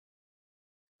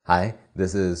Hi,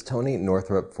 this is Tony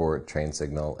Northrup for Train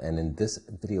Signal, and in this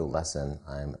video lesson,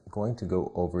 I'm going to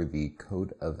go over the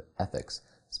Code of Ethics,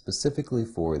 specifically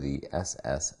for the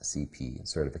SSCP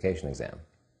certification exam.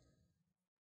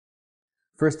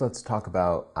 First, let's talk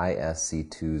about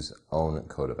ISC2's own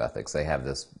Code of Ethics. They have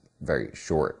this very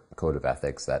short Code of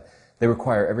Ethics that they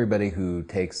require everybody who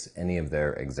takes any of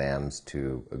their exams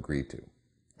to agree to.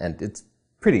 And it's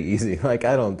pretty easy. I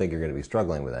don't think you're going to be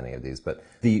struggling with any of these, but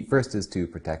the first is to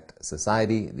protect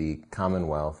society, the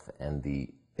commonwealth, and the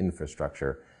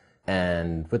infrastructure.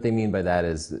 And what they mean by that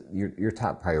is your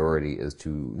top priority is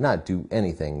to not do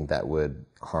anything that would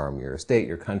harm your state,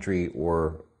 your country,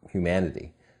 or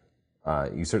humanity.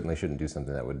 You certainly shouldn't do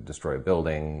something that would destroy a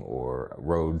building or a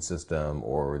road system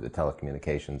or the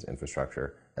telecommunications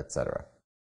infrastructure, etc.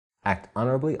 Act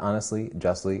honorably, honestly,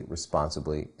 justly,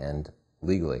 responsibly, and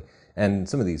legally. And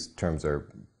some of these terms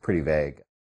are pretty vague.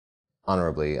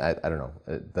 Honorably, I don't know.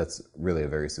 That's really a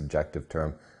very subjective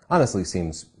term. Honestly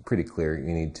seems pretty clear.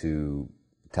 You need to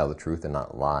tell the truth and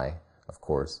not lie, of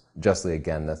course. Justly,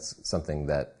 again, that's something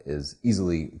that is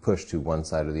easily pushed to one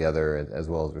side or the other, as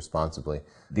well as responsibly.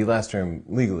 The last term,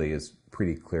 legally, is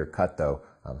pretty clear-cut, though.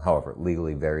 However,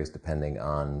 legally varies depending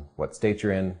on what state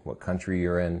you're in, what country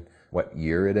you're in, what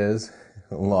year it is.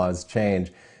 Laws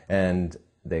change, and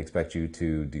they expect you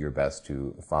to do your best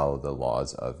to follow the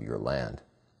laws of your land.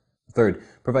 Third,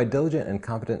 provide diligent and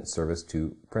competent service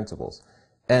to principals.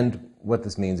 And what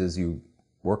this means is you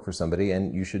work for somebody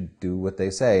and you should do what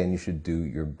they say and you should do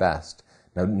your best.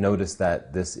 Now notice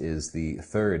that this is the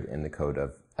third in the Code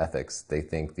of Ethics. They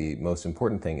think the most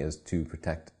important thing is to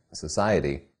protect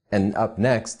society. And up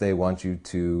next, they want you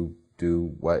to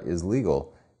do what is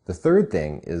legal. The third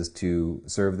thing is to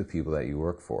serve the people that you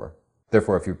work for.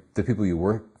 Therefore, if the people you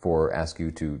work for ask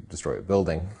you to destroy a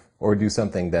building or do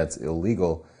something that's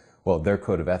illegal, well, their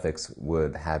Code of Ethics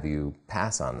would have you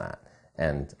pass on that.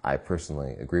 And I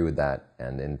personally agree with that.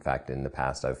 And in fact, in the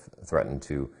past, I've threatened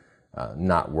to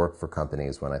not work for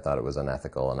companies when I thought it was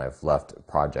unethical. And I've left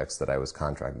projects that I was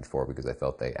contracted for because I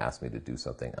felt they asked me to do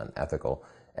something unethical.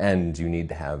 And you need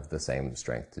to have the same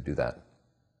strength to do that.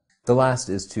 The last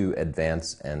is to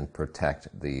advance and protect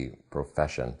the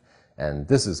profession. And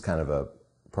this is kind of a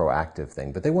proactive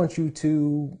thing, but they want you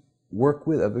to work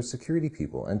with other security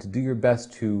people and to do your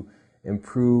best to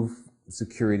improve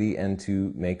security and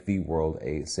to make the world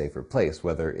a safer place,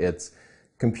 whether it's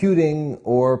computing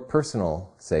or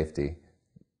personal safety.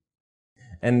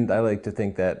 And I like to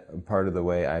think that part of the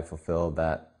way I fulfill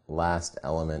that last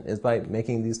element is by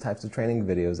making these types of training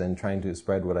videos and trying to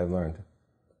spread what I've learned.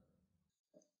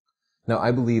 Now,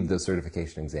 I believe the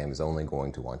certification exam is only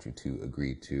going to want you to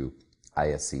agree to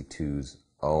ISC2's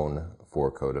own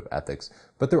 4 Code of Ethics,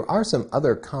 but there are some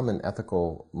other common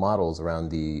ethical models around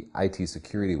the IT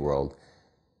security world,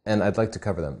 and I'd like to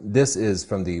cover them. This is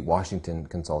from the Washington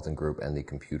Consulting Group and the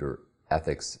Computer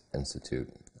Ethics Institute,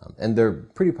 and they're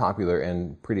pretty popular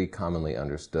and pretty commonly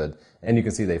understood, and you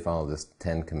can see they follow this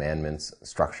 10 Commandments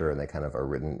structure, and they kind of are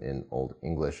written in Old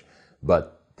English,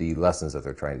 but the lessons that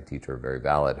they're trying to teach are very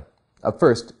valid. Up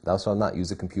first, thou shalt not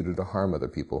use a computer to harm other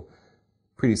people.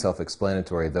 Pretty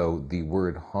self-explanatory, though the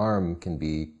word harm can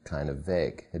be kind of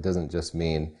vague. It doesn't just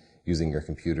mean using your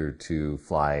computer to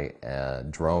fly a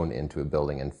drone into a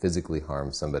building and physically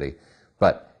harm somebody,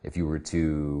 but if you were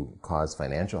to cause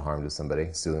financial harm to somebody,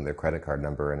 stealing their credit card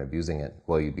number and abusing it,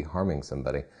 well, you'd be harming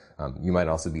somebody. You might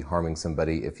also be harming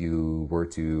somebody if you were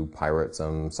to pirate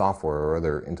some software or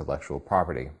other intellectual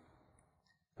property.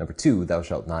 Number 2, thou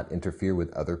shalt not interfere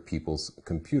with other people's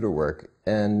computer work,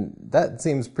 and that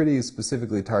seems pretty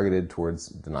specifically targeted towards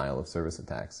denial of service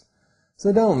attacks.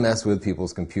 So don't mess with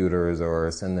people's computers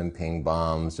or send them ping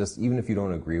bombs. Just even if you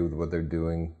don't agree with what they're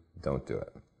doing, don't do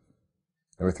it.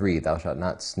 Number 3, thou shalt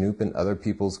not snoop in other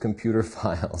people's computer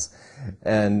files.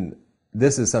 And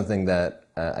this is something that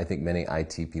I think many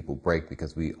IT people break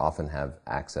because we often have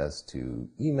access to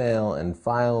email and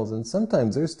files, and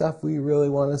sometimes there's stuff we really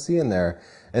want to see in there.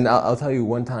 And I'll tell you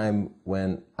one time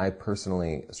when I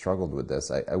personally struggled with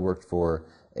this. I worked for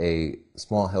a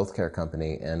small healthcare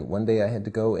company, and one day I had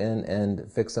to go in and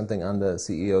fix something on the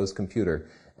CEO's computer,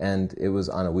 and it was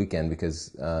on a weekend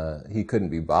because he couldn't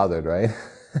be bothered, right?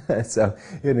 So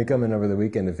he had to come in over the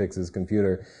weekend to fix his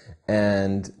computer.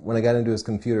 And when I got into his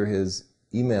computer, his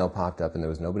email popped up and there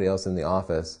was nobody else in the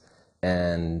office.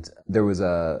 And there was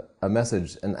a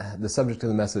message, and the subject of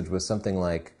the message was something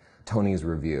like Tony's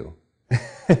review.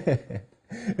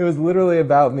 It was literally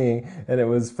about me, and it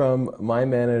was from my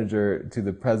manager to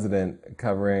the president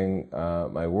covering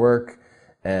my work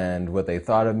and what they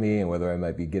thought of me and whether I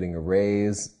might be getting a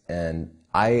raise. And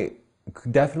I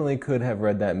definitely could have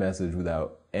read that message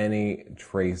without any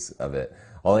trace of it.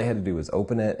 All I had to do was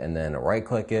open it and then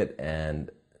right-click it and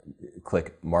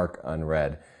click Mark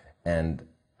Unread, and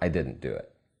I didn't do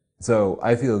it. So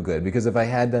I feel good, because if I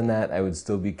had done that, I would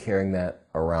still be carrying that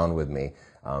around with me.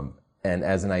 And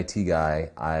as an IT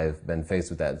guy, I've been faced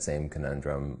with that same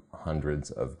conundrum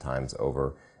hundreds of times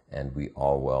over, and we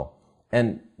all will.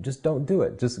 And just don't do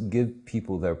it. Just give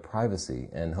people their privacy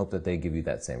and hope that they give you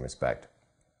that same respect.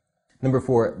 Number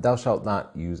 4, thou shalt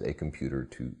not use a computer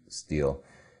to steal.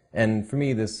 And for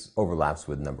me, this overlaps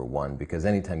with number 1, because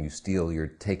anytime you steal, you're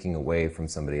taking away from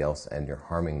somebody else and you're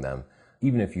harming them.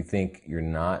 Even if you think you're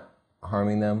not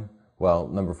harming them, well,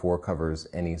 number 4 covers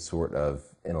any sort of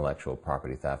intellectual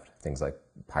property theft, things like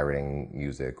pirating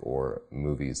music or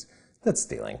movies. That's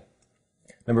stealing.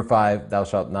 Number 5, thou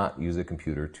shalt not use a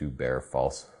computer to bear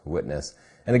false witness.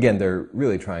 And again, they're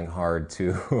really trying hard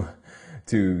to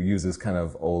use this kind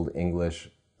of old English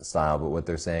style, but what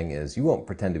they're saying is you won't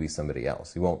pretend to be somebody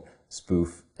else. You won't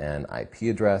spoof an IP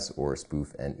address or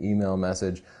spoof an email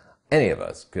message. Any of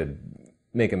us could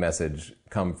make a message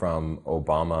come from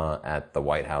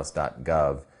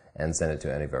obama@thewhitehouse.gov and send it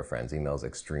to any of our friends. Email is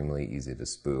extremely easy to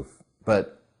spoof,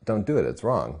 but don't do it. It's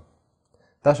wrong.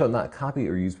 Thou shalt not copy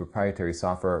or use proprietary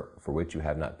software for which you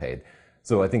have not paid.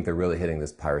 So I think they're really hitting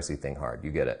this piracy thing hard.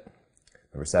 You get it.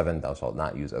 Number 7, thou shalt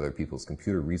not use other people's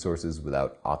computer resources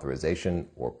without authorization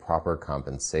or proper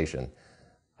compensation.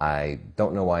 I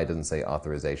don't know why it doesn't say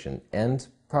authorization and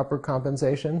proper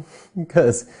compensation,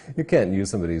 because you can't use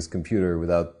somebody's computer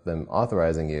without them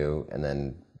authorizing you and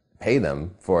then pay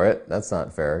them for it. That's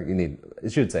not fair.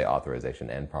 It should say authorization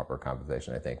and proper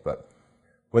compensation, I think. But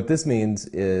what this means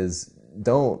is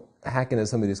don't hack into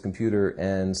somebody's computer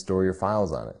and store your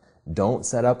files on it. Don't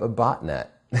set up a botnet.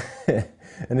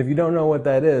 And if you don't know what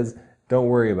that is, don't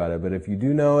worry about it. But if you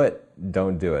do know it,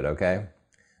 don't do it, okay?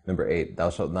 Number 8,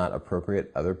 thou shalt not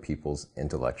appropriate other people's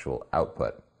intellectual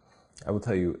output. I will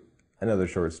tell you another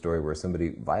short story where somebody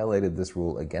violated this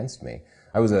rule against me.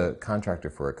 I was a contractor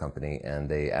for a company, and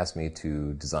they asked me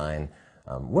to design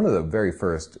one of the very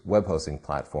first web hosting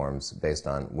platforms based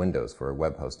on Windows for a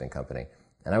web hosting company.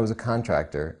 And I was a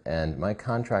contractor, and my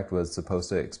contract was supposed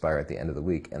to expire at the end of the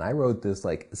week. And I wrote this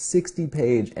like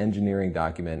 60-page engineering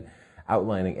document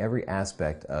outlining every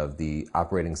aspect of the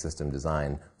operating system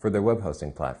design for their web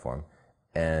hosting platform.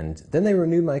 And then they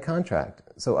renewed my contract.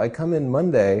 So I come in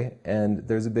Monday, and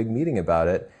there's a big meeting about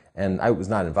it. And I was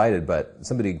not invited, but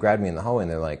somebody grabbed me in the hallway,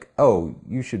 and they're like, "Oh,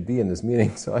 you should be in this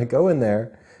meeting." So I go in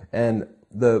there, and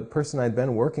the person I'd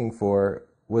been working for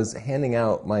was handing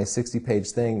out my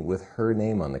 60-page thing with her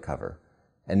name on the cover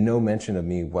and no mention of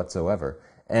me whatsoever.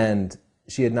 And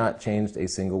she had not changed a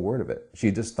single word of it.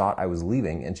 She just thought I was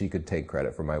leaving and she could take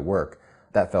credit for my work.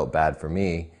 That felt bad for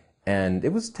me, and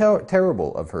it was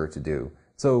terrible of her to do.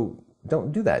 So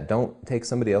don't do that. Don't take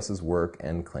somebody else's work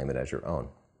and claim it as your own.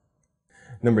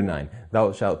 Number 9,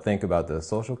 thou shalt think about the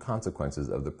social consequences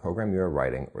of the program you are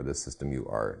writing or the system you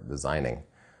are designing.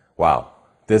 Wow,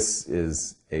 this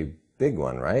is a big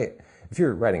one, right? If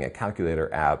you're writing a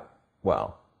calculator app,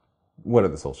 well, what are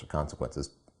the social consequences?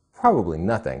 Probably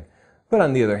nothing. But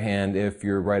on the other hand, if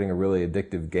you're writing a really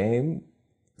addictive game,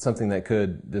 something that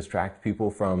could distract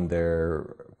people from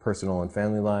their personal and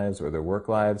family lives or their work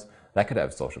lives, that could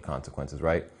have social consequences,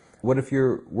 right? What if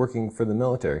you're working for the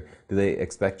military? Do they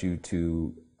expect you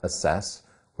to assess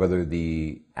whether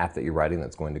the app that you're writing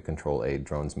that's going to control a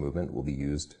drone's movement will be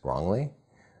used wrongly?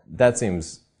 That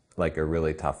seems like a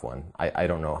really tough one. I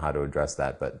don't know how to address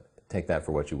that, but take that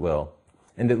for what you will.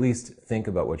 And at least think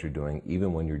about what you're doing,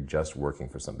 even when you're just working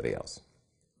for somebody else.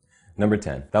 Number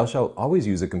 10, thou shalt always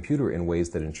use a computer in ways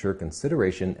that ensure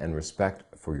consideration and respect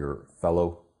for your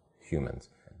fellow humans.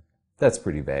 That's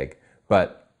pretty vague,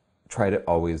 but try to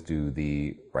always do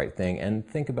the right thing and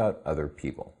think about other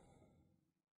people.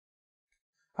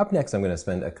 Up next, I'm going to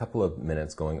spend a couple of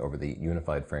minutes going over the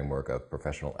unified framework of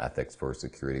professional ethics for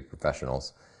security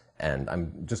professionals. And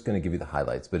I'm just going to give you the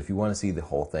highlights, but if you want to see the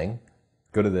whole thing,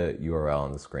 go to the URL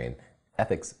on the screen,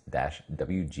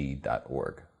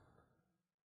 ethics-wg.org.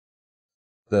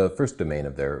 The first domain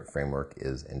of their framework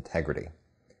is integrity,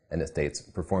 and it states,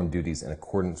 perform duties in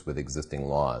accordance with existing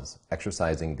laws,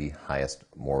 exercising the highest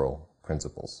moral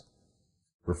principles.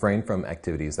 Refrain from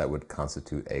activities that would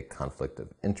constitute a conflict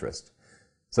of interest.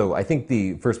 So I think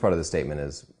the first part of the statement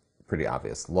is pretty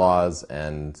obvious. Laws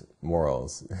and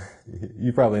morals.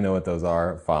 You probably know what those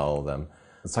are. Follow them.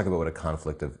 Let's talk about what a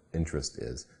conflict of interest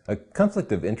is. A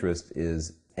conflict of interest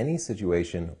is any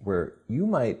situation where you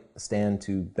might stand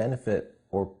to benefit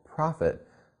or profit,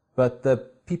 but the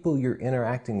people you're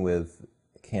interacting with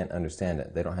can't understand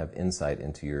it. They don't have insight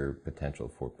into your potential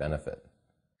for benefit.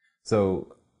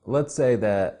 So let's say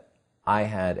that I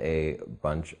had a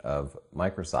bunch of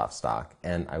Microsoft stock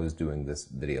and I was doing this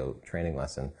video training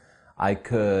lesson. I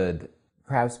could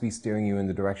perhaps be steering you in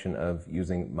the direction of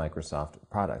using Microsoft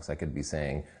products. I could be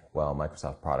saying, well,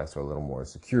 Microsoft products are a little more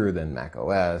secure than Mac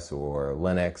OS or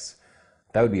Linux.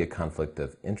 That would be a conflict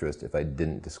of interest if I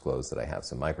didn't disclose that I have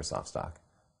some Microsoft stock.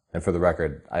 And for the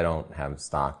record, I don't have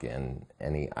stock in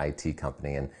any IT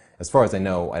company. And as far as I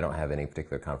know, I don't have any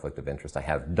particular conflict of interest. I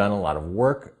have done a lot of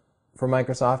work for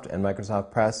Microsoft and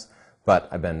Microsoft Press, but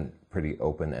I've been pretty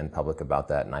open and public about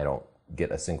that, and I don't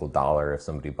get a single dollar if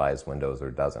somebody buys Windows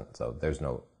or doesn't. So there's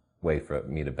no way for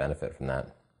me to benefit from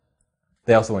that.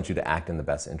 They also want you to act in the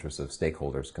best interests of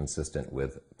stakeholders consistent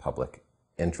with public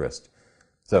interest.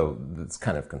 So it's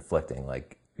kind of conflicting.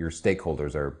 Like, your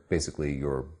stakeholders are basically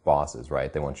your bosses,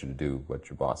 right? They want you to do what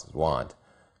your bosses want.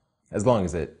 As long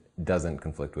as it doesn't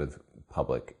conflict with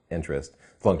public interest,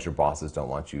 as long as your bosses don't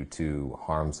want you to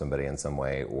harm somebody in some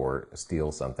way or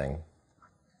steal something.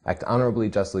 Act honorably,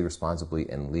 justly, responsibly,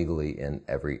 and legally in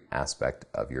every aspect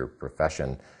of your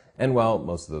profession. And while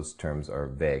most of those terms are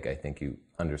vague, I think you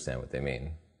understand what they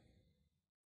mean.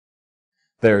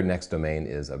 Their next domain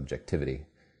is objectivity.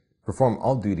 Perform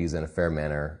all duties in a fair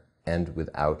manner and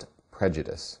without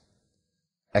prejudice.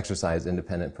 Exercise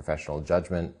independent professional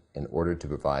judgment in order to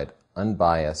provide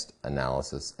unbiased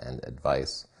analysis and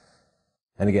advice.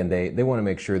 And again, they want to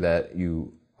make sure that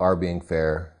you are being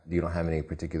fair, you don't have any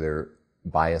particular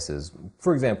biases.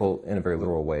 For example, in a very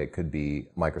literal way, it could be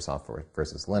Microsoft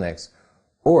versus Linux,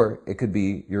 or it could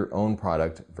be your own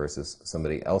product versus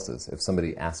somebody else's. If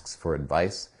somebody asks for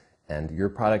advice and your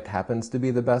product happens to be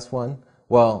the best one,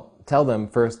 well, tell them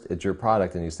first it's your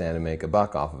product and you stand to make a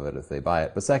buck off of it if they buy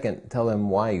it. But second, tell them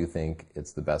why you think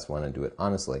it's the best one and do it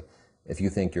honestly. If you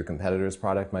think your competitor's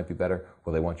product might be better,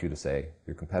 well, they want you to say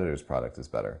your competitor's product is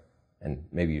better. And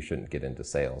maybe you shouldn't get into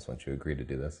sales once you agree to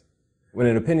do this. When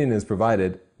an opinion is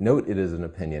provided, note it is an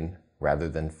opinion rather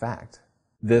than fact.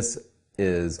 This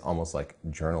is almost like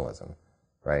journalism,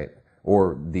 right?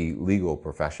 Or the legal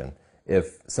profession.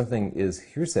 If something is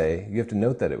hearsay, you have to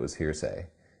note that it was hearsay.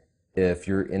 If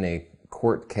you're in a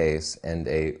court case and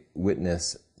a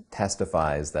witness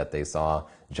testifies that they saw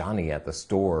Johnny at the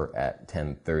store at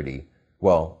 10:30,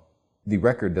 well, the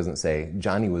record doesn't say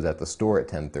Johnny was at the store at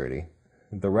 10:30.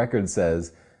 The record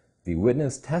says the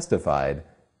witness testified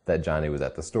that Johnny was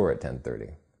at the store at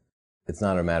 10:30. It's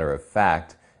not a matter of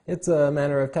fact, it's a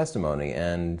matter of testimony,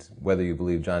 and whether you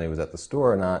believe Johnny was at the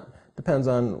store or not depends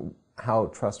on how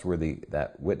trustworthy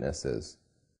that witness is.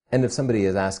 And if somebody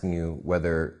is asking you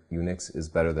whether Unix is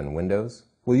better than Windows,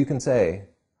 well, you can say,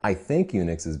 I think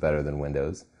Unix is better than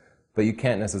Windows, but you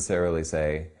can't necessarily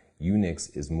say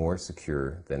Unix is more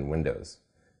secure than Windows,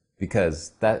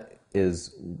 because that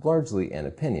is largely an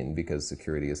opinion, because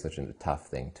security is such a tough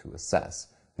thing to assess.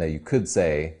 Now, you could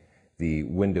say the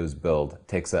Windows build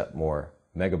takes up more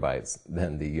megabytes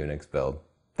than the Unix build.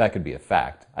 That could be a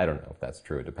fact. I don't know if that's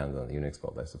true. It depends on the Unix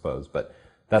build, I suppose. But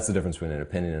that's the difference between an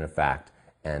opinion and a fact.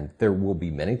 And there will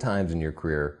be many times in your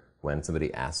career when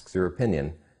somebody asks your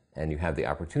opinion and you have the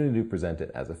opportunity to present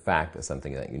it as a fact, as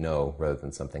something that you know, rather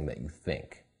than something that you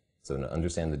think. So to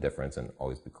understand the difference and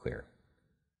always be clear.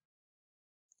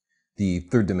 The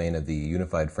third domain of the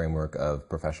unified framework of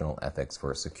professional ethics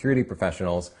for security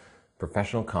professionals,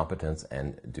 professional competence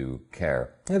and due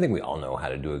care. I think we all know how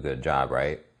to do a good job,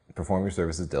 right? Perform your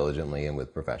services diligently and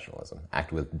with professionalism.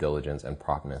 Act with diligence and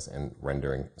promptness in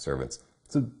rendering service.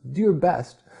 So do your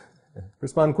best.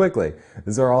 Respond quickly.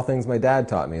 These are all things my dad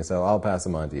taught me, so I'll pass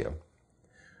them on to you.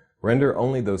 Render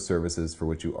only those services for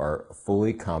which you are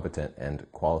fully competent and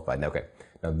qualified.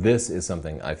 Now, this is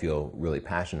something I feel really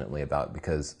passionately about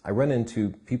because I run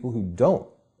into people who don't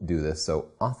do this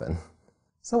so often.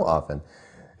 So often.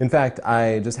 In fact,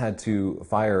 I just had to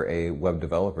fire a web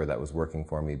developer that was working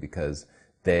for me because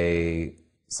they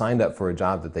signed up for a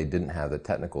job that they didn't have the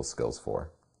technical skills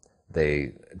for.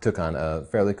 They took on a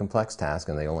fairly complex task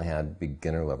and they only had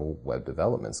beginner level web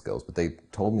development skills, but they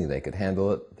told me they could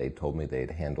handle it. They told me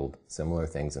they'd handled similar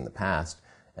things in the past,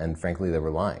 and frankly, they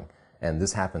were lying. And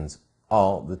this happens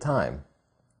all the time.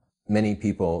 Many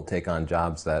people take on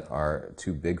jobs that are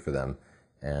too big for them,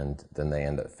 and then they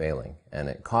end up failing. And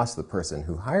it costs the person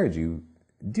who hired you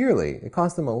dearly. It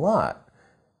cost them a lot.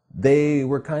 They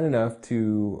were kind enough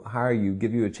to hire you,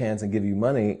 give you a chance, and give you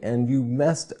money, and you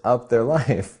messed up their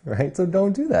life, right? So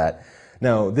don't do that.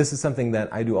 Now, this is something that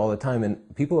I do all the time, and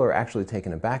people are actually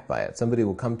taken aback by it. Somebody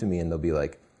will come to me and they'll be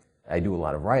like, I do a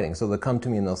lot of writing, so they'll come to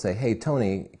me and they'll say, hey,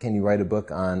 Tony, can you write a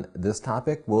book on this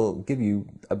topic? We'll give you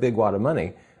a big wad of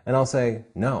money. And I'll say,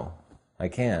 no, I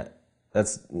can't.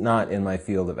 That's not in my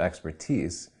field of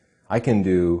expertise. I can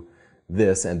do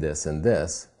this and this and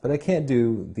this, but I can't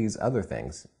do these other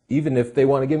things, even if they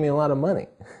want to give me a lot of money.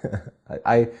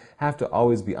 I have to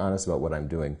always be honest about what I'm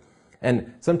doing.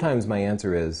 And sometimes my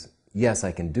answer is, yes,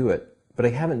 I can do it, but I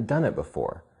haven't done it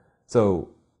before. So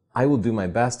I will do my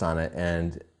best on it,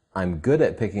 and I'm good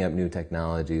at picking up new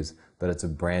technologies, but it's a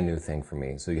brand new thing for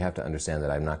me. So you have to understand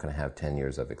that I'm not going to have 10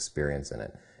 years of experience in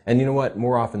it. And you know what?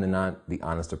 More often than not, the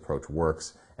honest approach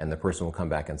works, and the person will come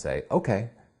back and say, okay,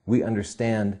 we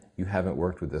understand you haven't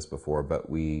worked with this before, but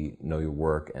we know your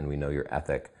work and we know your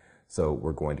ethic, so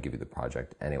we're going to give you the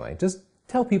project anyway. Just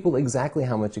tell people exactly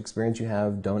how much experience you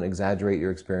have, don't exaggerate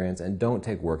your experience, and don't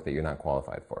take work that you're not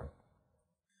qualified for.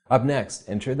 Up next,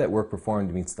 ensure that work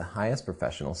performed meets the highest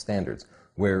professional standards.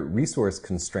 Where resource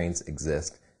constraints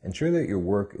exist, ensure that your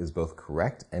work is both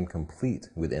correct and complete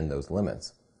within those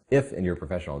limits. If, in your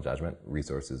professional judgment,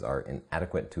 resources are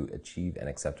inadequate to achieve an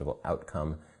acceptable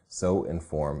outcome, so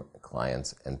inform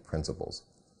clients and principals.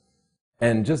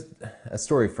 And just a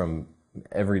story from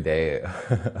every day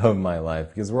of my life,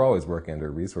 because we're always working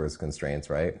under resource constraints,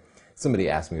 right? Somebody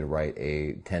asked me to write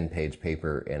a 10-page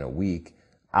paper in a week.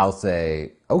 I'll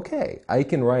say, okay, I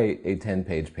can write a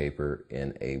 10-page paper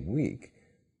in a week,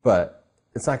 but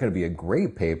it's not going to be a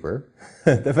great paper.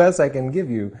 The best I can give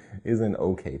you is an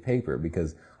okay paper,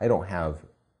 because I don't have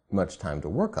much time to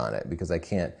work on it, because I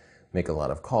can't make a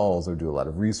lot of calls or do a lot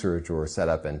of research or set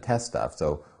up and test stuff.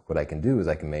 So what I can do is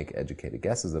I can make educated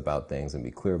guesses about things and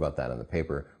be clear about that on the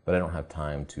paper, but I don't have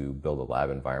time to build a lab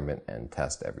environment and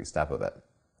test every step of it.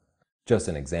 Just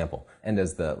an example. And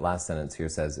as the last sentence here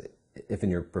says, if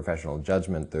in your professional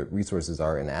judgment the resources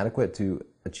are inadequate to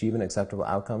achieve an acceptable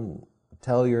outcome,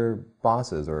 tell your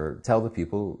bosses or tell the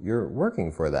people you're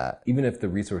working for that, even if the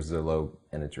resources are low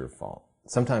and it's your fault.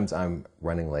 Sometimes I'm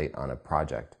running late on a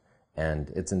project,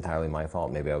 and it's entirely my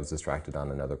fault. Maybe I was distracted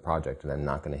on another project and I'm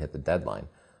not going to hit the deadline.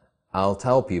 I'll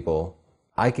tell people,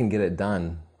 I can get it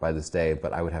done by this day,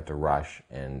 but I would have to rush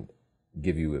and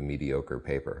give you a mediocre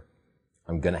paper.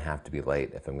 I'm going to have to be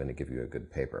late if I'm going to give you a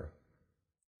good paper.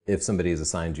 If somebody has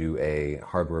assigned you a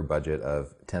hardware budget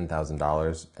of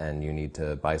 $10,000 and you need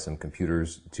to buy some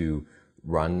computers to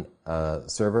run a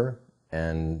server,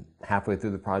 and halfway through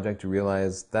the project you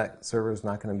realize that server is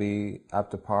not going to be up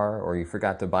to par, or you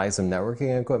forgot to buy some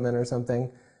networking equipment or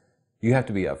something, you have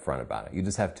to be upfront about it. You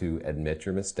just have to admit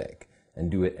your mistake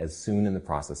and do it as soon in the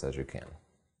process as you can.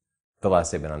 The last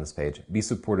statement on this page, be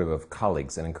supportive of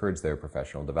colleagues and encourage their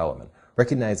professional development.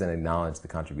 Recognize and acknowledge the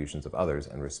contributions of others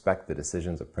and respect the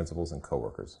decisions of principals and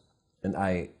coworkers. And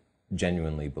I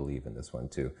genuinely believe in this one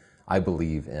too. I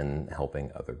believe in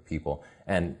helping other people.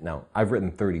 And now, I've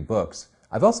written 30 books.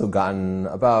 I've also gotten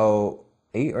about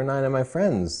 8 or 9 of my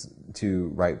friends to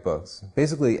write books.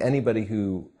 Basically, anybody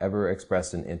who ever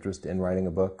expressed an interest in writing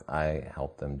a book, I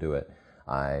helped them do it.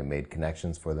 I made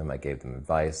connections for them, I gave them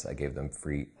advice, I gave them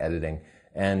free editing,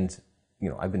 and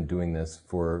I've been doing this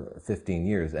for 15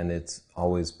 years, and it's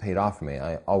always paid off for me.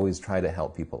 I always try to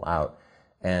help people out,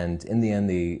 and in the end,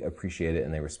 they appreciate it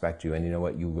and they respect you, and you know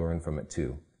what? You learn from it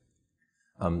too.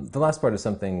 The last part is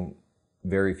something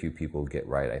very few people get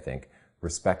right, I think.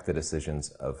 Respect the decisions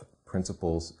of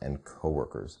principals and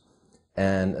coworkers.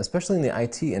 And especially in the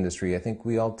IT industry, I think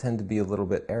we all tend to be a little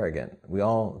bit arrogant. We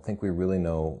all think we really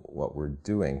know what we're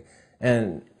doing.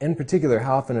 And in particular,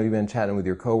 how often have you been chatting with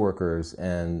your coworkers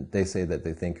and they say that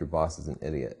they think your boss is an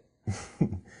idiot?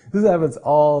 This happens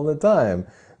all the time.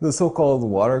 The so-called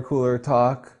water cooler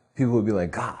talk, people would be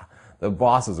like, God, the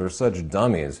bosses are such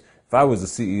dummies. If I was the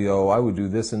CEO, I would do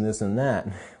this and this and that.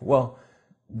 Well,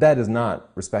 that is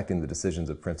not respecting the decisions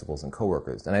of principals and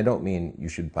coworkers. And I don't mean you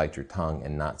should bite your tongue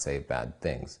and not say bad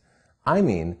things. I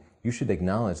mean, you should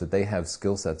acknowledge that they have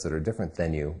skill sets that are different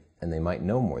than you, and they might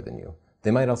know more than you.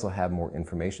 They might also have more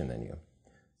information than you.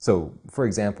 So, for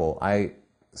example, I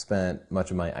spent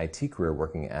much of my IT career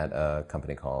working at a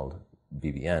company called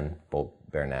BBN, Bolt,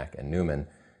 Beranek, and Newman,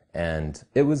 and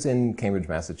it was in Cambridge,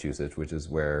 Massachusetts, which is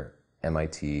where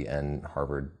MIT and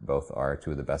Harvard both are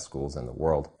 2 of the best schools in the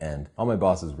world. And all my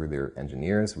bosses were either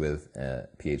engineers with a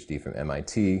PhD from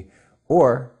MIT,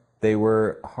 or they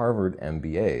were Harvard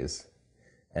MBAs.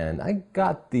 And I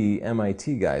got the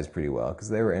MIT guys pretty well because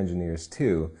they were engineers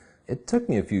too. It took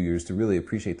me a few years to really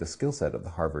appreciate the skill set of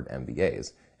the Harvard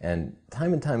MBAs. And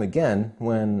time again,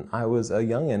 when I was a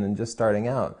youngin' and just starting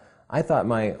out, I thought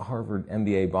my Harvard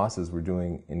MBA bosses were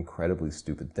doing incredibly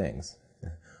stupid things.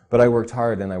 But I worked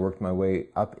hard and I worked my way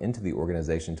up into the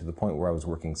organization to the point where I was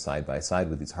working side by side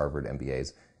with these Harvard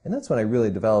MBAs. And that's when I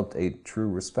really developed a true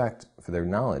respect for their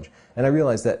knowledge. And I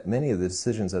realized that many of the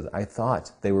decisions that I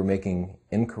thought they were making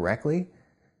incorrectly,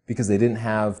 because they didn't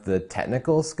have the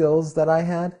technical skills that I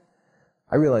had,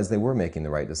 I realized they were making the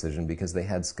right decision because they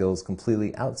had skills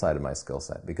completely outside of my skill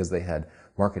set, because they had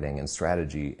marketing and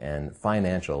strategy and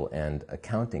financial and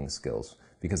accounting skills,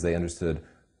 because they understood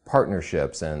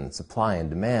partnerships and supply and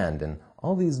demand and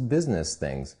all these business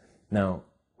things. Now,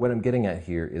 what I'm getting at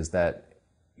here is that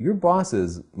your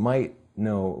bosses might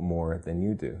know more than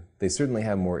you do. They certainly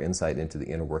have more insight into the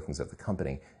inner workings of the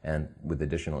company, and with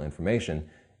additional information,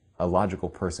 a logical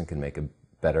person can make a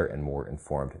better and more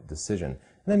informed decision.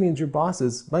 And that means your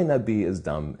bosses might not be as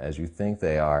dumb as you think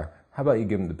they are. How about you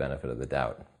give them the benefit of the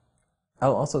doubt?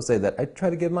 I'll also say that I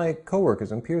try to give my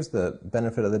coworkers and peers the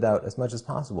benefit of the doubt as much as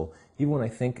possible, even when I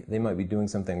think they might be doing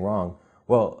something wrong.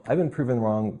 Well, I've been proven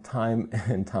wrong time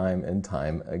and time and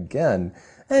time again.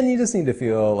 And you just need to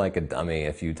feel like a dummy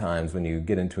a few times when you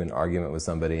get into an argument with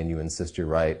somebody and you insist you're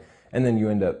right, and then you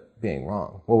end up being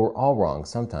wrong. Well, we're all wrong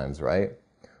sometimes, right?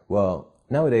 Well,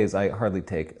 nowadays I hardly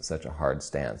take such a hard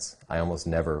stance. I almost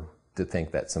never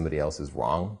think that somebody else is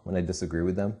wrong when I disagree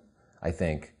with them. I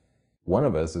think one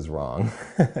of us is wrong.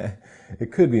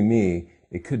 It could be me,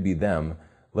 it could be them.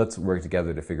 Let's work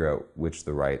together to figure out which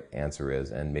the right answer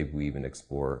is, and maybe we even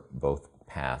explore both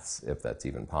paths if that's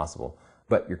even possible.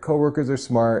 But your coworkers are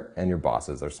smart and your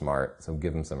bosses are smart, so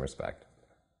give them some respect.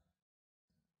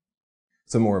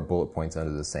 Some more bullet points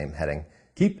under the same heading.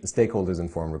 Keep stakeholders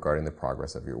informed regarding the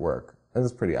progress of your work. This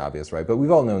is pretty obvious, right? But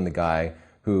we've all known the guy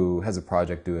who has a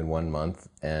project due in 1 month,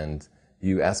 and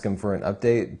you ask him for an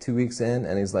update 2 weeks in,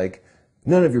 and he's like,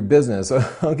 none of your business,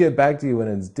 I'll get back to you when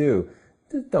it's due.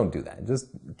 Don't do that. Just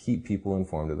keep people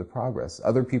informed of the progress.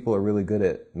 Other people are really good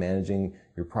at managing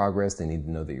your progress. They need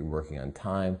to know that you're working on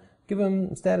time. Give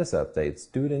them status updates.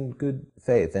 Do it in good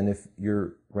faith. And if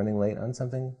you're running late on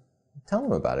something, tell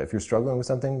them about it. If you're struggling with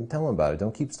something, tell them about it.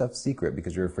 Don't keep stuff secret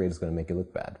because you're afraid it's going to make you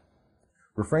look bad.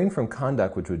 Refrain from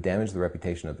conduct which would damage the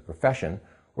reputation of the profession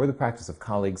or the practice of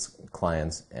colleagues,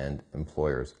 clients, and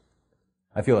employers.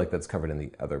 I feel like that's covered in the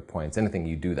other points. Anything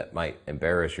you do that might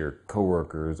embarrass your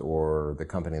coworkers or the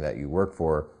company that you work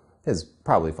for is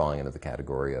probably falling into the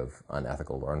category of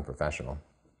unethical or unprofessional.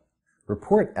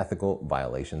 Report ethical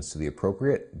violations to the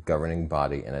appropriate governing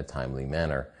body in a timely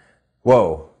manner.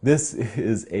 Whoa, this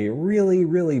is a really,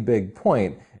 really big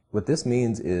point. What this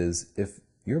means is if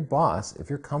your boss, if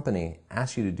your company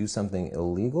asks you to do something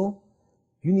illegal,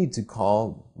 you need to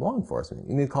call law enforcement.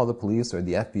 You need to call the police or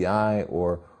the FBI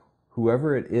or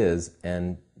whoever it is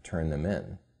and turn them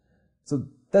in. So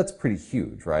that's pretty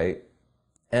huge, right?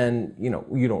 And,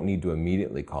 you don't need to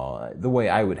immediately call. The way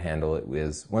I would handle it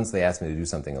is once they ask me to do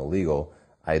something illegal,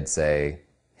 I'd say,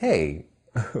 hey,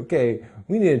 okay,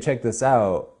 we need to check this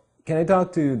out. Can I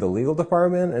talk to the legal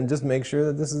department and just make sure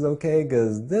that this is okay?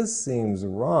 Because this seems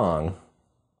wrong.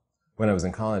 When I was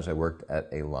in college, I worked at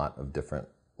a lot of different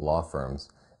law firms,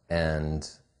 and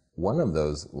one of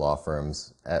those law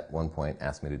firms at one point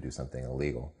asked me to do something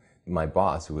illegal. My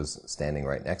boss, who was standing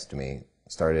right next to me,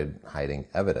 started hiding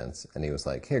evidence, and he was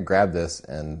like, here, grab this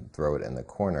and throw it in the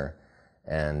corner.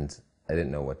 And I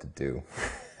didn't know what to do.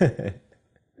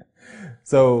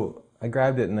 So I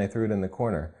grabbed it and I threw it in the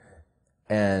corner.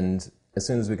 And as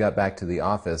soon as we got back to the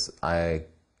office, I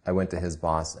went to his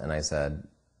boss and I said,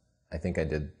 I think I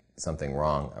did something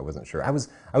wrong. I wasn't sure. I was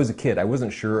a kid. I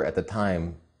wasn't sure at the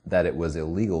time that it was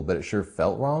illegal, but it sure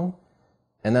felt wrong.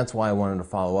 And that's why I wanted to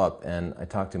follow up. And I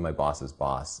talked to my boss's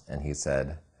boss, and he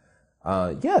said,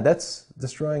 yeah, that's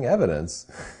destroying evidence.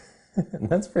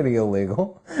 That's pretty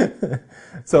illegal.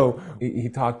 So he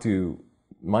talked to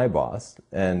my boss,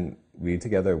 and we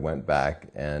together went back,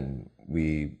 and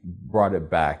we brought it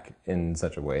back in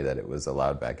such a way that it was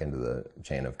allowed back into the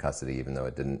chain of custody, even though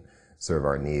it didn't serve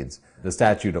our needs. The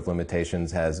statute of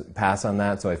limitations has passed on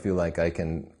that, so I feel like I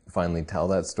can finally tell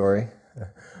that story.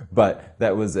 But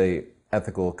that was a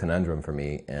ethical conundrum for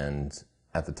me, and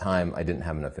at the time I didn't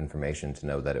have enough information to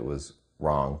know that it was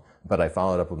wrong. But I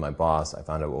followed up with my boss, I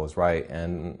found out what was right,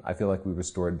 and I feel like we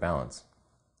restored balance.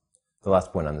 The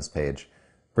last point on this page: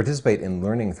 participate in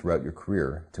learning throughout your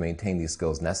career to maintain these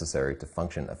skills necessary to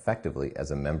function effectively as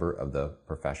a member of the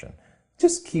profession.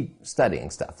 Just keep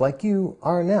studying stuff like you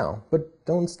are now, but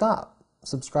don't stop.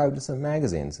 Subscribe to some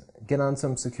magazines, get on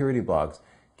some security blogs,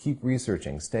 keep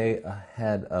researching, stay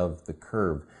ahead of the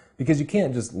curve, because you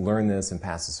can't just learn this and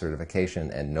pass a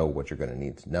certification and know what you're going to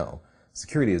need to know.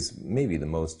 Security is maybe the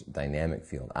most dynamic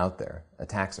field out there.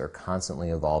 Attacks are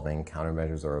constantly evolving,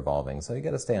 countermeasures are evolving, so you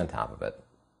got to stay on top of it.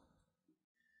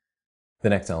 The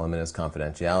next element is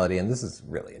confidentiality, and this is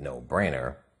really a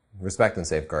no-brainer. respect and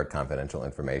safeguard confidential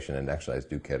information, and exercise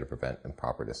due care to prevent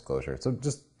improper disclosure. So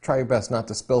just try your best not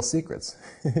to spill secrets.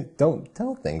 Don't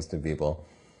tell things to people.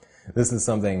 This is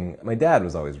something, my dad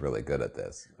was always really good at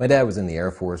this. My dad was in the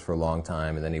Air Force for a long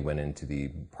time, and then he went into the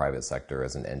private sector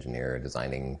as an engineer,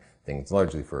 designing things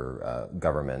largely for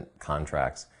government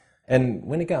contracts. And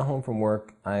when he got home from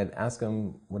work, I'd ask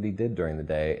him what he did during the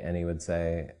day, and he would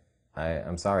say,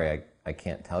 I'm sorry, I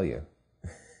can't tell you.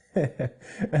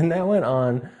 And that went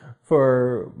on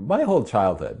for my whole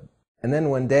childhood. And then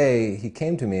one day he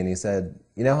came to me and he said,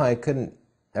 you know how I couldn't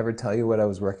ever tell you what I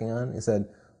was working on? He said,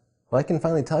 well, I can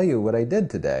finally tell you what I did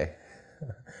today.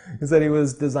 He said he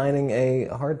was designing a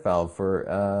heart valve for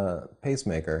a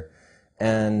pacemaker.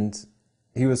 And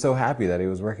he was so happy that he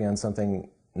was working on something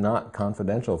not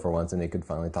confidential for once, and he could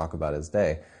finally talk about his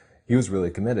day. He was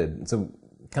really committed. So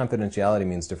confidentiality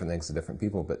means different things to different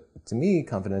people, but to me,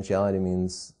 confidentiality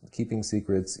means keeping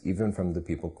secrets even from the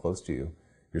people close to you,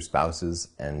 your spouses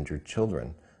and your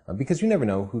children, because you never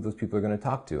know who those people are going to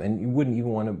talk to, and you wouldn't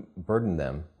even want to burden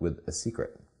them with a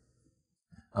secret.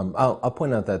 I'll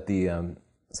point out that the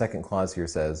second clause here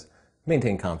says,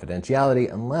 maintain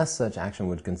confidentiality unless such action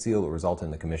would conceal or result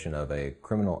in the commission of a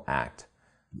criminal act,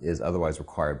 is otherwise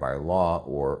required by law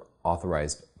or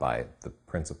authorized by the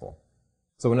principal.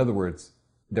 So in other words,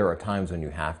 there are times when you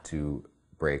have to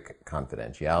break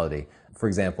confidentiality. For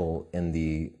example, in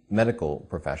the medical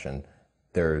profession,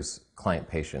 there's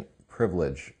client-patient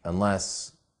privilege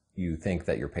unless you think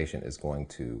that your patient is going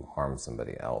to harm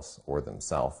somebody else or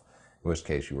themselves, in which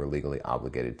case you are legally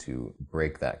obligated to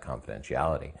break that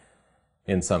confidentiality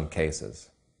in some cases.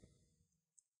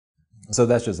 So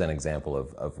that's just an example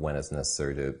of when it's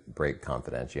necessary to break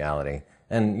confidentiality.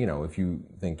 And, you know, if you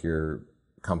think your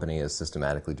company is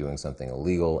systematically doing something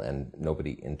illegal and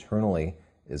nobody internally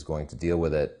is going to deal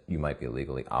with it, you might be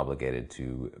legally obligated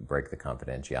to break the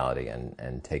confidentiality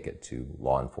and take it to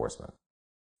law enforcement.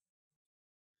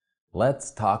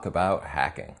 Let's talk about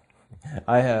hacking.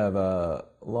 I have a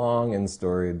long and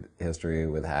storied history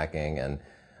with hacking, and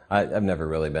I've never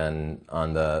really been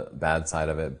on the bad side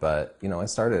of it, but, you know, I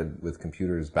started with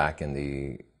computers back in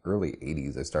the early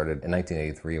 80s. I started in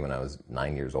 1983 when I was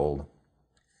 9 years old.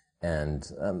 And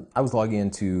I was logging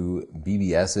into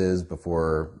BBSs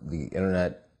before the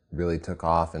internet really took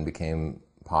off and became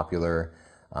popular.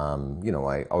 You know,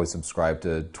 I always subscribed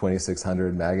to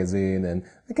 2600 magazine, and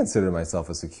I considered myself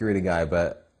a security guy,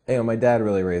 but, you know, my dad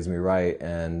really raised me right,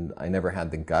 and I never had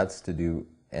the guts to do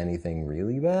anything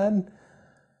really bad.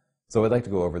 So I'd like to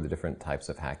go over the different types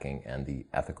of hacking and the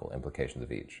ethical implications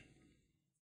of each.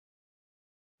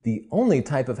 The only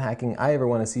type of hacking I ever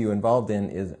want to see you involved in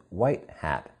is white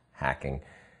hat hacking.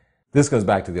 This goes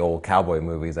back to the old cowboy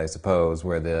movies, I suppose,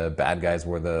 where the bad guys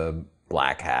wore the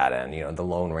black hat and, you know, the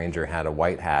Lone Ranger had a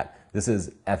white hat. This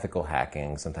is ethical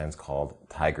hacking, sometimes called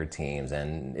tiger teams,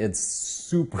 and it's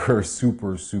super,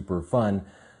 super, super fun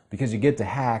because you get to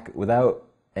hack without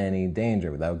any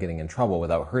danger, without getting in trouble,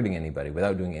 without hurting anybody,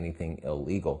 without doing anything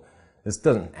illegal. This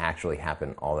doesn't actually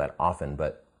happen all that often,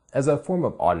 but as a form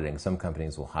of auditing, some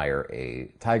companies will hire a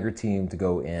tiger team to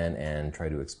go in and try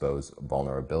to expose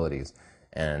vulnerabilities.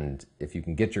 And if you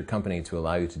can get your company to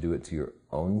allow you to do it to your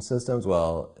own systems,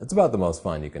 well, it's about the most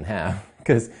fun you can have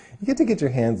because you get to get your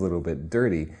hands a little bit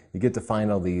dirty. You get to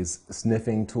find all these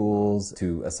sniffing tools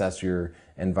to assess your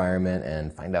environment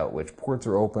and find out which ports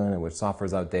are open and which software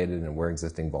is outdated and where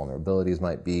existing vulnerabilities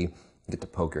might be. You get to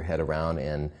poke your head around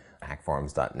in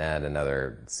hackforums.net and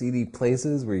other seedy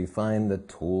places where you find the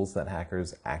tools that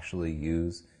hackers actually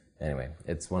use. Anyway,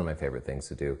 it's one of my favorite things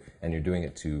to do, and you're doing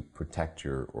it to protect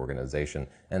your organization,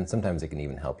 and sometimes it can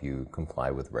even help you comply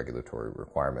with regulatory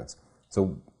requirements.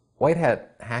 So white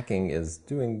hat hacking is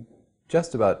doing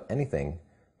just about anything,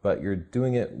 but you're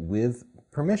doing it with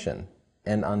permission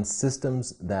and on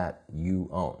systems that you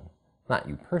own. Not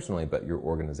you personally, but your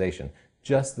organization.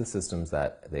 Just the systems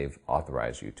that they've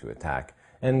authorized you to attack.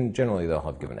 And generally, they'll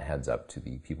have given a heads up to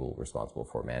the people responsible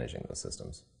for managing those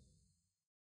systems.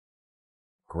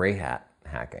 Gray hat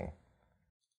hacking.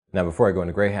 Now, before I go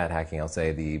into gray hat hacking, I'll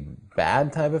say the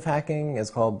bad type of hacking is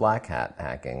called black hat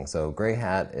hacking. So gray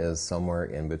hat is somewhere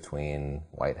in between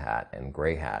white hat and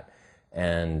gray hat.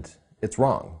 And it's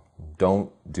wrong.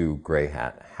 Don't do gray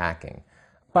hat hacking.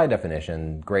 By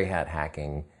definition, gray hat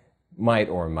hacking might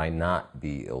or might not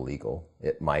be illegal.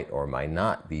 It might or might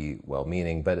not be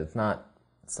well-meaning, but it's not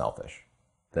selfish.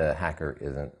 The hacker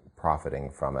isn't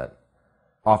profiting from it.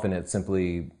 Often it's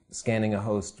simply scanning a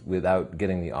host without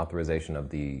getting the authorization of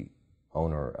the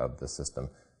owner of the system.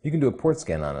 You can do a port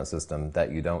scan on a system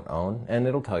that you don't own, and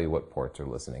it'll tell you what ports are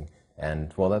listening.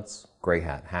 And, well, that's gray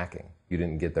hat hacking. You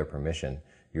didn't get their permission.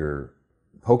 You're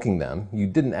poking them. You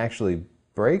didn't actually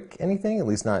break anything, at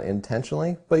least not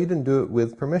intentionally, but you didn't do it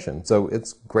with permission. So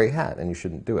it's gray hat and you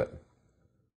shouldn't do it.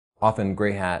 Often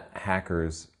gray hat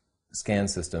hackers scan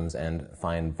systems and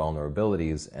find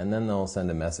vulnerabilities, and then they'll send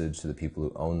a message to the people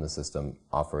who own the system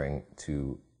offering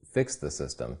to fix the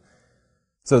system.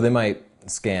 So they might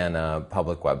scan a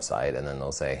public website and then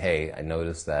they'll say, hey, I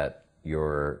noticed that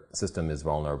your system is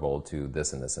vulnerable to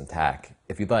this and this attack.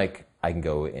 If you'd like, I can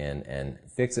go in and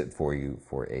fix it for you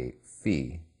for a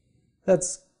fee.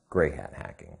 That's gray hat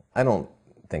hacking. I don't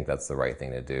think that's the right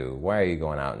thing to do. Why are you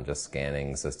going out and just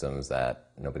scanning systems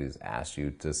that nobody's asked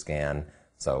you to scan?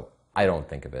 So I don't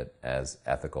think of it as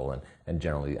ethical, and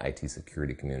generally the IT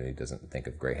security community doesn't think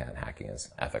of gray hat hacking as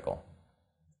ethical.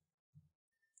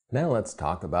 Now let's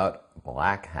talk about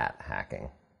black hat hacking.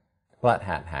 Black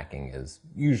hat hacking is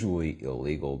usually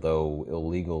illegal, though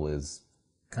illegal is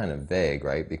kind of vague,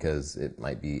 right? Because it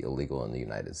might be illegal in the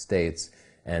United States,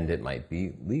 and it might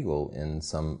be legal in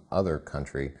some other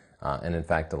country. And in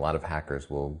fact, a lot of hackers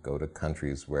will go to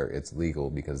countries where it's legal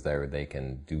because there they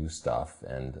can do stuff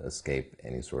and escape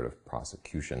any sort of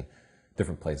prosecution.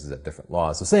 Different places have different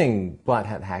laws. So saying black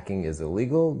hat hacking is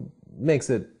illegal makes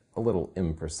it a little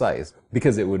imprecise,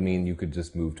 because it would mean you could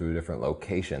just move to a different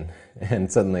location and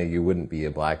suddenly you wouldn't be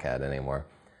a black hat anymore.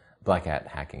 Black hat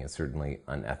hacking is certainly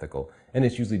unethical, and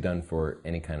it's usually done for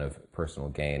any kind of personal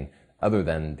gain other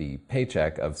than the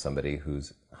paycheck of somebody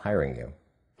who's hiring you.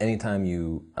 Anytime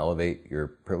you elevate your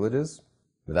privileges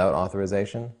without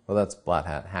authorization, well, that's black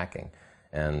hat hacking.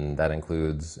 And that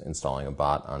includes installing a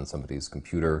bot on somebody's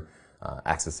computer,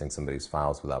 accessing somebody's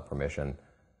files without permission.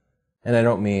 And I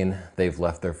don't mean they've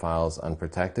left their files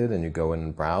unprotected and you go in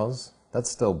and browse.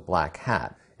 That's still black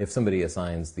hat. If somebody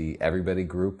assigns the everybody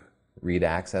group read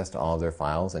access to all of their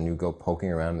files and you go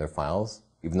poking around in their files,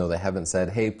 even though they haven't said,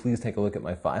 hey, please take a look at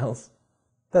my files,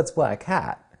 that's black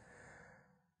hat.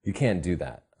 You can't do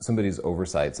that. Somebody's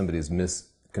oversight, somebody's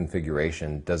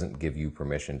misconfiguration doesn't give you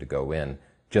permission to go in,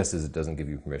 just as it doesn't give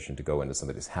you permission to go into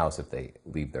somebody's house if they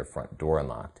leave their front door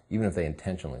unlocked, even if they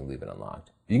intentionally leave it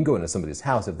unlocked. You can go into somebody's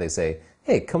house if they say,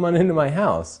 hey, come on into my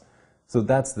house. So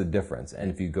that's the difference.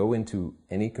 And if you go into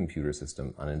any computer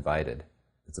system uninvited,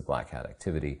 it's a black hat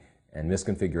activity, and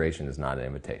misconfiguration is not an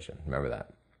invitation. Remember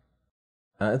that.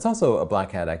 It's also a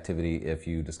black hat activity if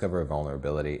you discover a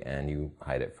vulnerability and you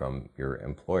hide it from your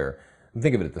employer.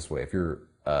 Think of it this way. If you're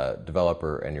a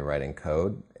developer and you're writing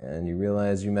code and you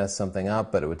realize you messed something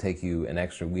up, but it would take you an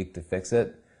extra week to fix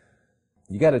it,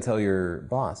 you got to tell your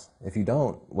boss. If you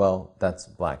don't, well, that's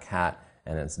black hat,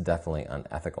 and it's definitely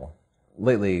unethical.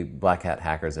 Lately, black hat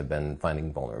hackers have been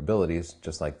finding vulnerabilities,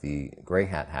 just like the gray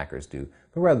hat hackers do,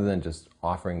 but rather than just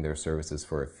offering their services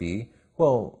for a fee,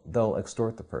 well, they'll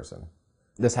extort the person.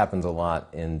 This happens a lot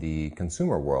in the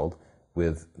consumer world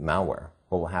with malware.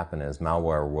 What will happen is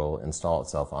malware will install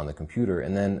itself on the computer,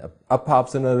 and then up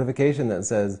pops a notification that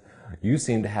says, you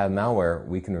seem to have malware,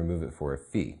 we can remove it for a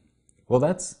fee. Well,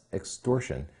 that's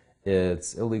extortion.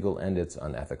 It's illegal and it's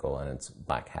unethical and it's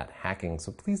black hat hacking,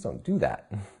 so please don't do that.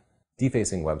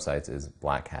 Defacing websites is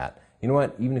black hat. You know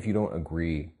what? Even if you don't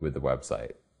agree with the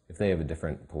website, if they have a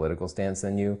different political stance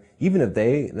than you, even if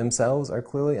they themselves are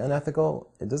clearly unethical,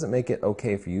 it doesn't make it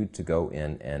okay for you to go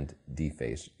in and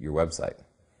deface your website.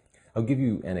 I'll give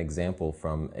you an example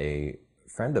from a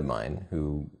friend of mine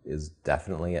who is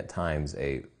definitely at times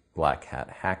a black hat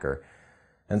hacker,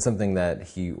 and something that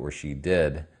he or she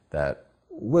did that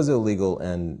was illegal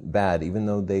and bad, even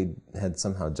though they had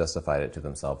somehow justified it to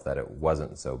themselves that it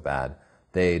wasn't so bad.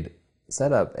 They'd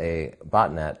set up a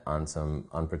botnet on some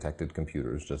unprotected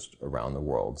computers just around the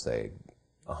world, say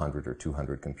 100 or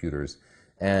 200 computers,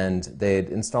 and they'd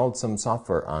installed some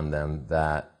software on them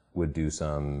that would do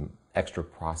some extra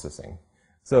processing.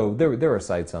 So there are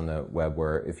sites on the web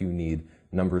where if you need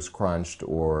numbers crunched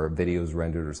or videos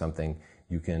rendered or something,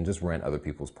 you can just rent other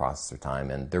people's processor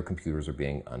time, and their computers are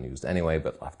being unused anyway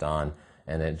but left on,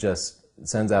 and it just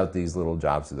sends out these little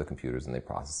jobs to the computers and they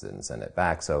process it and send it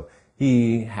back. So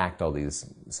he hacked all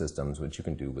these systems, which you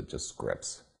can do with just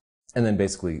scripts, and then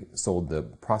basically sold the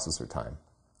processor time.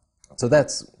 So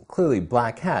that's clearly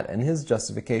black hat, and his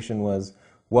justification was,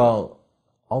 well,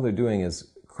 all they're doing is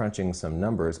crunching some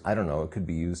numbers. I don't know, it could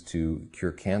be used to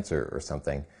cure cancer or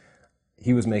something.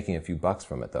 He was making a few bucks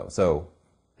from it though. So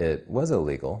it was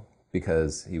illegal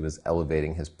because he was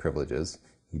elevating his privileges.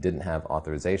 He didn't have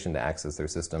authorization to access their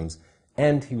systems,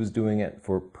 and he was doing it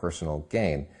for personal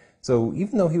gain. So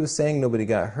even though he was saying nobody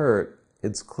got hurt,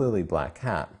 it's clearly black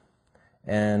hat.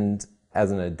 And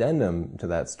as an addendum to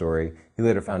that story, he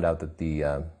later found out that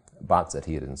the bots that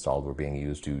he had installed were being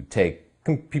used to take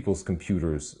people's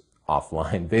computers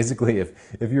offline. Basically,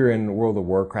 if you're in World of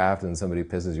Warcraft and somebody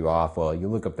pisses you off, well, you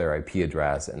look up their IP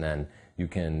address and then you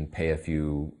can pay a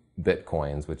few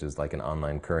bitcoins, which is like an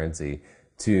online currency,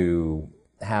 to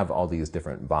have all these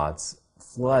different bots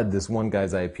flood this one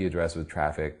guy's IP address with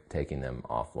traffic, taking them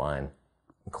offline.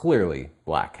 Clearly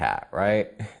black hat,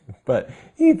 right? But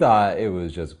he thought it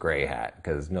was just gray hat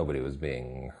because nobody was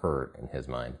being hurt in his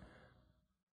mind.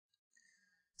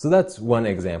 So that's one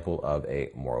example of a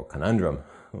moral conundrum.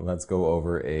 Let's go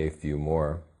over a few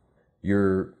more.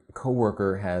 Your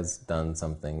coworker has done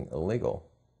something illegal.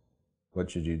 What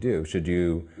should you do? Should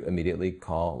you immediately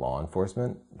call law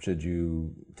enforcement? Should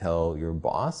you tell your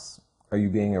boss? Are you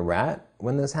being a rat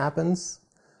when this happens?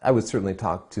 I would certainly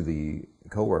talk to the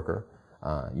coworker.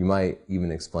 You might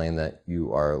even explain that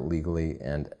you are legally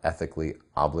and ethically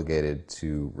obligated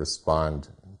to respond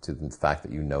to the fact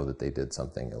that you know that they did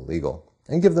something illegal,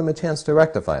 and give them a chance to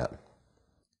rectify it.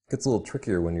 It gets a little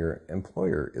trickier when your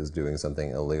employer is doing something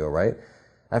illegal, right?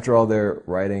 After all, they're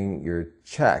writing your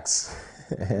checks,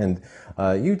 and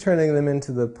you turning them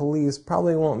into the police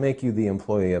probably won't make you the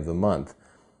employee of the month.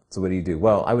 So what do you do?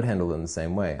 Well, I would handle it in the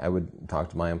same way. I would talk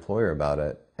to my employer about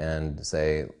it and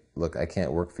say, look, I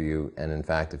can't work for you, and in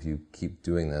fact, if you keep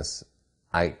doing this,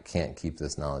 I can't keep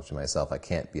this knowledge to myself. I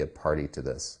can't be a party to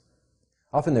this.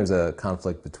 Often there's a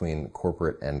conflict between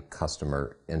corporate and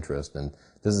customer interest, and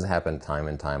this has happened time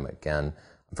and time again.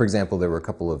 For example, there were a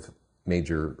couple of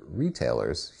major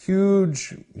retailers,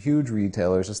 huge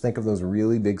retailers. Just think of those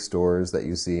really big stores that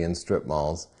you see in strip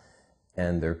malls,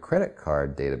 and their credit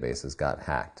card databases got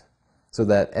hacked. So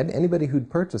that anybody who'd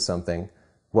purchased something,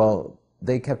 well,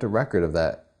 they kept a record of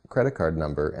that credit card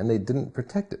number, and they didn't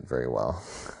protect it very well.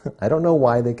 I don't know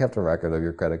why they kept a record of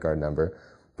your credit card number,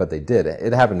 but they did.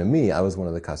 It happened to me. I was one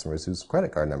of the customers whose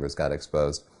credit card numbers got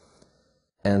exposed.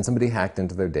 And somebody hacked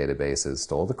into their databases,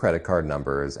 stole the credit card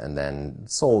numbers, and then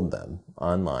sold them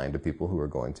online to people who were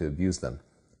going to abuse them.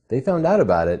 They found out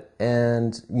about it,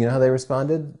 and you know how they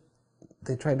responded?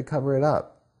 They tried to cover it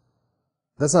up.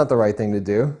 That's not the right thing to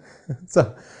do.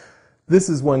 So this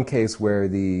is one case where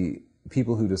the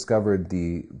people who discovered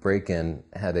the break-in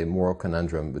had a moral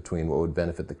conundrum between what would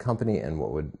benefit the company and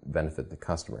what would benefit the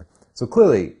customer. So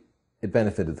clearly, it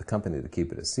benefited the company to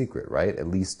keep it a secret, right? At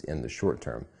least in the short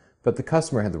term. But the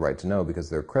customer had the right to know because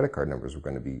their credit card numbers were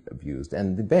going to be abused.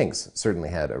 And the banks certainly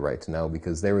had a right to know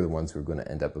because they were the ones who were going to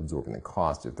end up absorbing the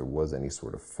cost if there was any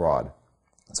sort of fraud.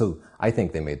 So I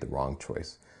think they made the wrong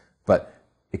choice. But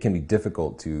it can be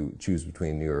difficult to choose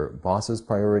between your boss's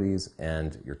priorities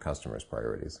and your customer's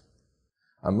priorities.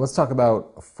 Let's talk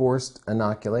about forced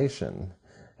inoculation.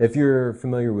 If you're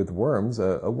familiar with worms,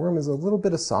 a worm is a little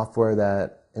bit of software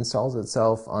that installs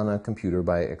itself on a computer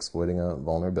by exploiting a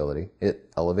vulnerability.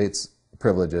 It elevates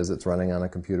privileges. It's running on a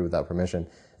computer without permission.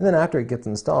 And then after it gets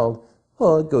installed,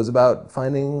 well, it goes about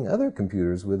finding other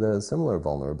computers with a similar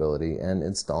vulnerability and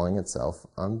installing itself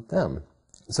on them.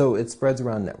 So it spreads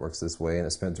around networks this way, and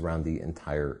it spreads around the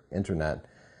entire internet.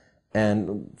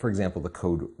 And, for example, the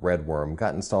code Red Worm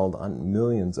got installed on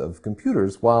millions of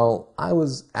computers while I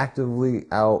was actively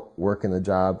out working the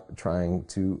job trying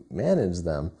to manage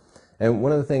them. And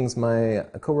one of the things my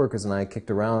coworkers and I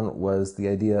kicked around was the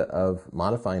idea of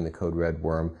modifying the code Red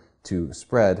Worm to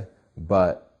spread,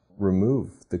 but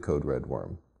remove the code Red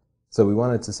Worm. So we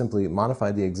wanted to simply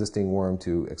modify the existing worm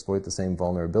to exploit the same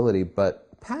vulnerability,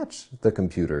 but patch the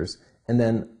computers and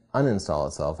then uninstall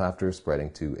itself after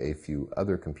spreading to a few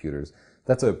other computers.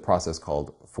 That's a process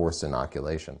called forced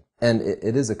inoculation. And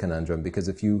it is a conundrum because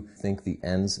if you think the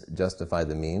ends justify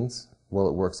the means, well,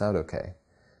 it works out okay.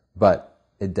 But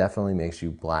it definitely makes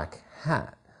you black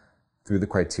hat through the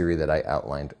criteria that I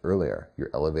outlined earlier.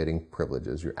 You're elevating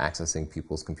privileges, you're accessing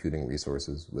people's computing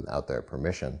resources without their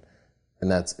permission. And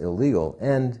that's illegal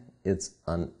and it's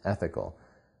unethical.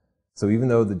 So even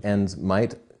though the ends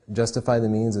might justify the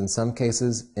means in some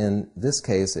cases, in this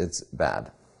case it's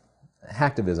bad.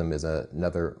 Hacktivism is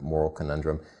another moral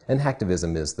conundrum, and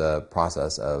hacktivism is the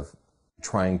process of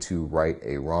trying to right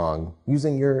a wrong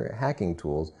using your hacking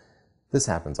tools. This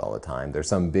happens all the time. There's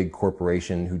some big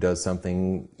corporation who does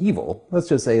something evil. Let's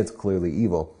just say it's clearly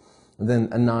evil. Then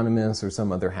Anonymous or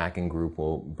some other hacking group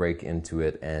will break into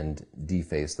it and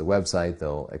deface the website.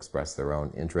 They'll express their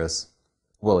own interests.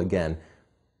 Well, again,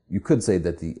 you could say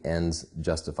that the ends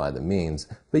justify the means,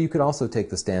 but you could also take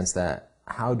the stance that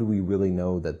how do we really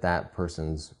know that that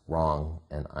person's wrong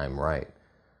and I'm right?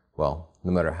 Well,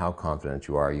 no matter how confident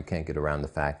you are, you can't get around the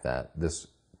fact that this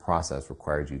process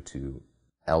requires you to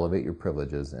elevate your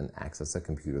privileges and access a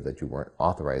computer that you weren't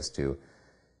authorized to,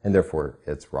 and therefore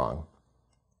it's wrong.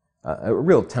 A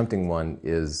real tempting one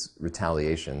is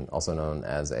retaliation, also known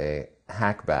as a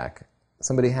hackback.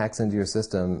 Somebody hacks into your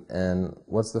system, and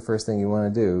what's the first thing you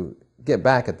want to do? Get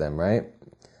back at them, right?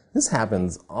 This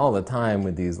happens all the time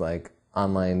with these like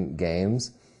online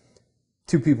games.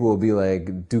 Two people will be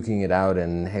like duking it out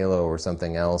in Halo or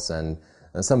something else, and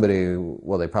somebody,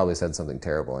 well, they probably said something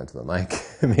terrible into the mic,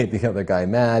 made the other guy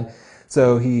mad.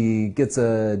 So he gets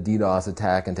a DDoS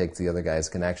attack and takes the other guy's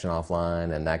connection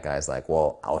offline, and that guy's like,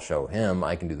 well, I'll show him,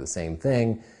 I can do the same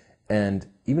thing. And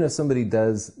even if somebody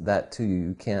does that to you,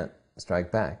 you can't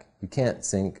strike back. You can't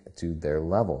sink to their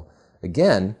level.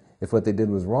 Again, if what they did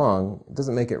was wrong, it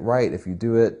doesn't make it right if you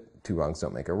do it. Two wrongs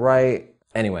don't make it right.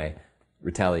 Anyway,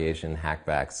 retaliation,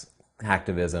 hackbacks,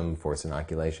 hacktivism, forced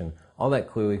inoculation, all that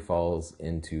clearly falls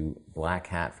into black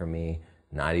hat for me,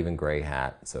 not even gray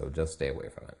hat, so just stay away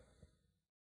from it.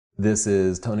 This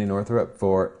is Tony Northrup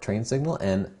for Train Signal,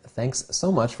 and thanks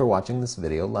so much for watching this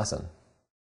video lesson.